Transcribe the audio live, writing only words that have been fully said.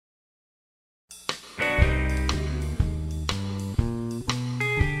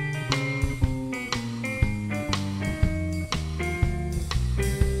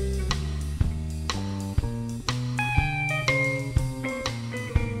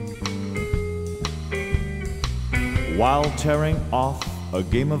While tearing off a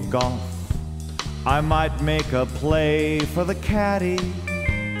game of golf, I might make a play for the caddy.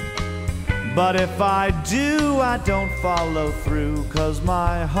 But if I do, I don't follow through, 'cause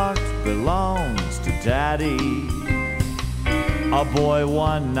my heart belongs to Daddy. A boy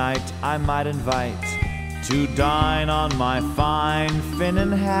one night I might invite to dine on my fine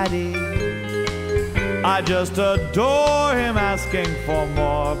Finnan Haddie. I just adore him asking for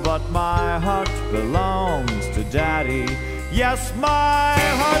more, but my heart belongs to Daddy. Yes, my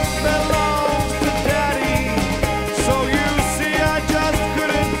heart belongs to Daddy. So you see, I just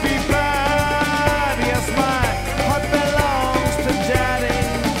couldn't be bad. Yes, my heart belongs to Daddy.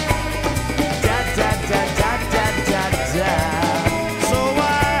 Dad, dad, dad, dad, dad, dad, dad. So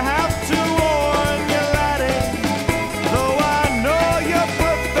I have to warn you, laddie, though I know you're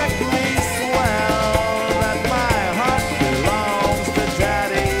perfectly swell, that my heart belongs to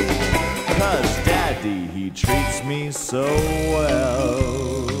Daddy. 'Cause Daddy, he treats me so well.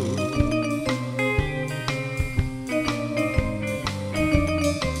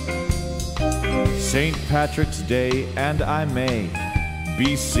 St. Patrick's Day, and I may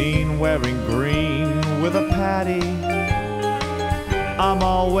be seen wearing green with a paddy. I'm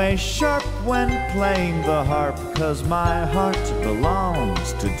always sharp when playing the harp, 'cause my heart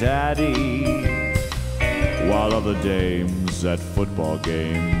belongs to Daddy. While other dames at football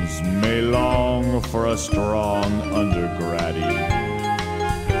games may long for a strong undergraddie,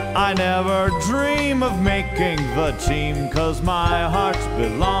 I never dream of making the team, 'cause my heart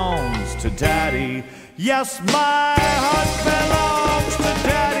belongs to Daddy. Yes, my heart belongs to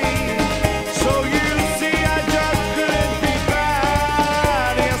Daddy.